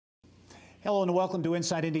Hello and welcome to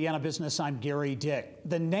Inside Indiana Business. I'm Gary Dick.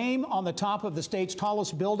 The name on the top of the state's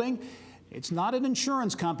tallest building, it's not an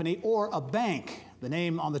insurance company or a bank. The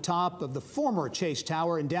name on the top of the former Chase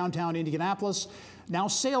Tower in downtown Indianapolis, now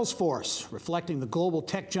Salesforce, reflecting the global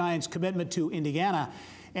tech giant's commitment to Indiana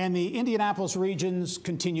and the Indianapolis region's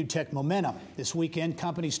continued tech momentum. This weekend,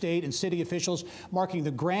 company, state, and city officials marking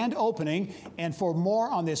the grand opening. And for more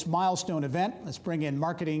on this milestone event, let's bring in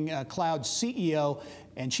Marketing Cloud CEO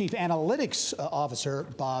and Chief Analytics Officer,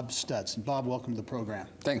 Bob Stutz. And Bob, welcome to the program.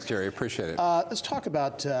 Thanks, Gary. Appreciate it. Let's talk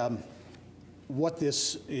about what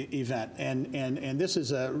this event, and this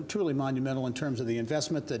is truly monumental in terms of the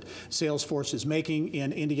investment that Salesforce is making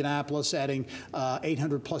in Indianapolis, adding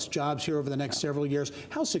 800 plus jobs here over the next several years.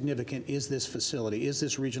 How significant is this facility, is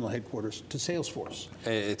this regional headquarters to Salesforce?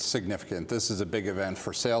 It's significant. This is a big event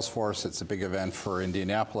for Salesforce, it's a big event for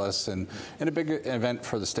Indianapolis, and a big event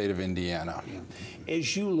for the state of Indiana. Yeah.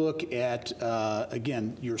 As you look at,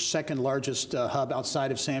 again, your second largest hub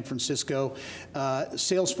outside of San Francisco,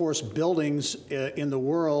 Salesforce buildings in the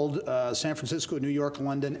world, San Francisco, New York,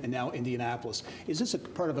 London, and now Indianapolis. Is this a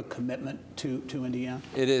part of a commitment to Indiana?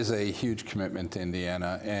 It is a huge commitment to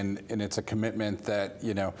Indiana, and it's a commitment that,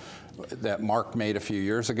 that Mark made a few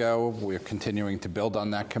years ago. We're continuing to build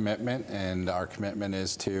on that commitment, and our commitment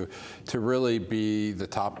is to really be the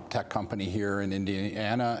top tech company here in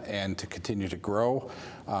Indiana and to continue to grow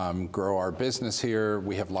our business here.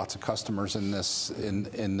 We have lots of customers in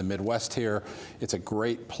the Midwest here. It's a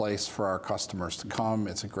great place for our customers to come.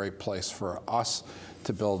 It's a great place for us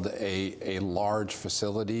to build a large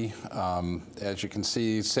facility. As you can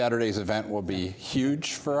see, Saturday's event will be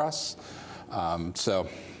huge for us.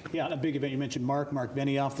 Yeah, a big event. You mentioned Mark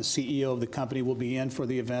Benioff, the CEO of the company, will be in for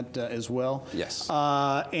the event as well. Yes.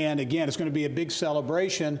 And again, it's going to be a big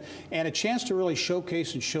celebration and a chance to really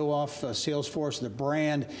showcase and show off Salesforce, the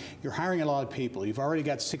brand. You're hiring a lot of people. You've already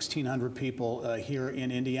got 1,600 people here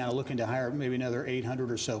in Indiana, looking to hire maybe another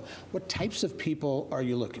 800 or so. What types of people are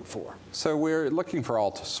you looking for? So we're looking for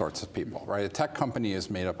all sorts of people, right? A tech company is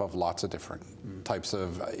made up of lots of different types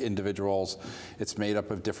of individuals. It's made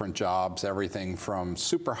up of different jobs, everything from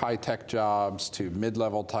super high-tech jobs to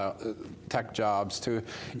mid-level tech jobs to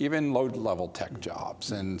even low-level tech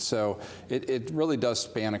jobs. And so it really does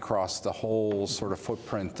span across the whole sort of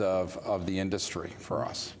footprint of the industry for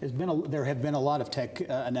us. There have been a lot of tech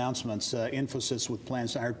announcements, Infosys with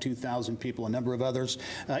plans to hire 2,000 people, a number of others,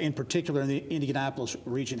 in particular in the Indianapolis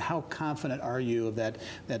region. How confident are you of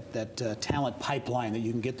that talent pipeline that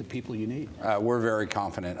you can get the people you need? We're very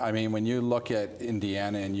confident. I mean, when you look at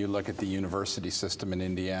Indiana and you look at the university system in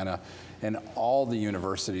Indiana and all the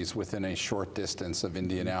universities within a short distance of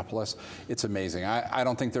Indianapolis, it's amazing. I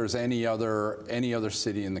don't think there's any other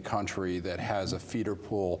city in the country that has a feeder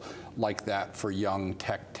pool like that for young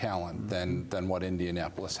tech talent than what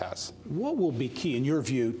Indianapolis has. What will be key, in your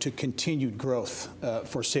view, to continued growth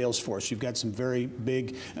for Salesforce? You've got some very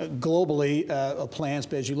big, globally plans,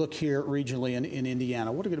 but as you look here regionally in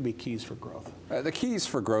Indiana, what are going to be keys for growth? The keys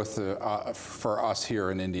for growth for us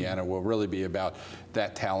here in Indiana will really be about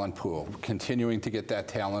that talent pool, continuing to get that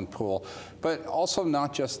talent pool, but also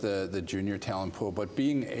not just the junior talent pool, but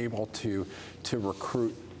being able to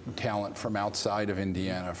recruit talent from outside of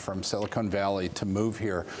Indiana, from Silicon Valley, to move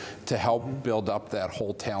here to help build up that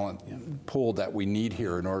whole talent pool that we need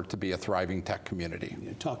here in order to be a thriving tech community.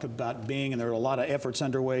 You talk about and there are a lot of efforts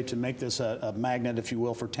underway to make this a magnet, if you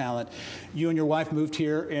will, for talent. You and your wife moved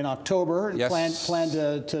here in October and plan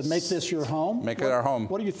to make this your home. Make it our home.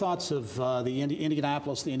 What are your thoughts of the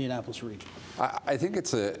Indianapolis region? I think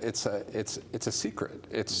it's a secret.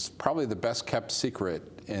 It's probably the best kept secret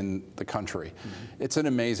in the country. It's an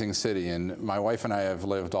amazing city, and my wife and I have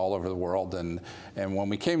lived all over the world, and when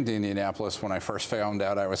we came to Indianapolis, when I first found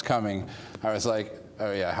out I was coming, I was like,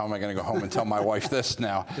 oh yeah, how am I going to go home and tell my wife this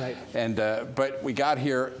now? Right. And but we got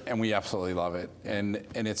here and we absolutely love it, and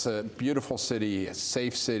it's a beautiful city, a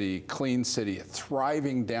safe city, clean city, a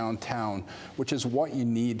thriving downtown, which is what you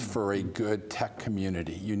need for a good tech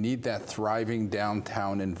community. You need that thriving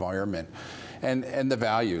downtown environment and the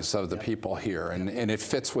values of the people here, and it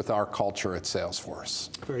fits with our culture at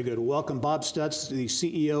Salesforce. Very good. Welcome, Bob Stutz, the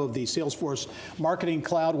CEO of the Salesforce Marketing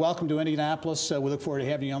Cloud. Welcome to Indianapolis. We look forward to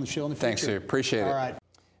having you on the show in the future. Thanks, sir. Appreciate it. All right.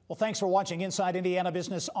 Well, thanks for watching Inside Indiana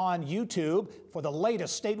Business on YouTube. For the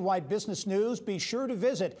latest statewide business news, be sure to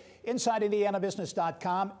visit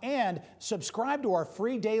InsideIndianaBusiness.com and subscribe to our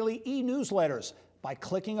free daily e-newsletters by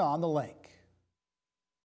clicking on the link.